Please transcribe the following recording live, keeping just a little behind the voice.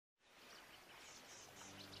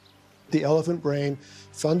The elephant brain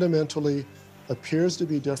fundamentally appears to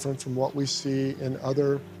be different from what we see in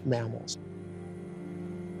other mammals.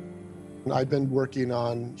 I've been working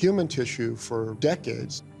on human tissue for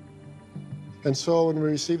decades. And so when we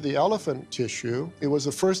received the elephant tissue, it was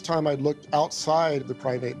the first time I'd looked outside the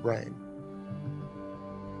primate brain.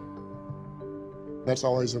 That's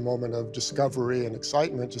always a moment of discovery and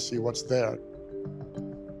excitement to see what's there.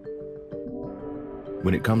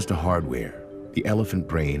 When it comes to hardware, the elephant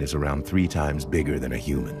brain is around 3 times bigger than a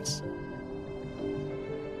human's.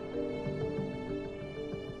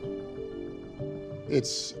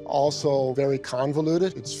 It's also very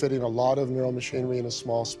convoluted. It's fitting a lot of neural machinery in a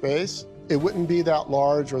small space. It wouldn't be that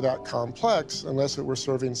large or that complex unless it were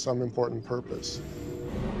serving some important purpose.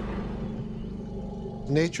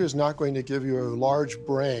 Nature is not going to give you a large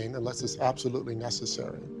brain unless it's absolutely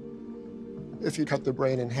necessary. If you cut the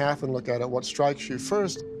brain in half and look at it, what strikes you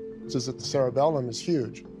first is that the cerebellum is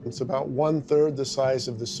huge. It's about 1/3 the size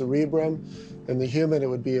of the cerebrum. In the human, it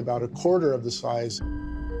would be about 1/4 of the size.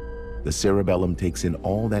 The cerebellum takes in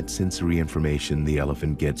all that sensory information the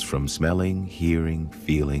elephant gets from smelling, hearing,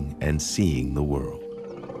 feeling, and seeing the world.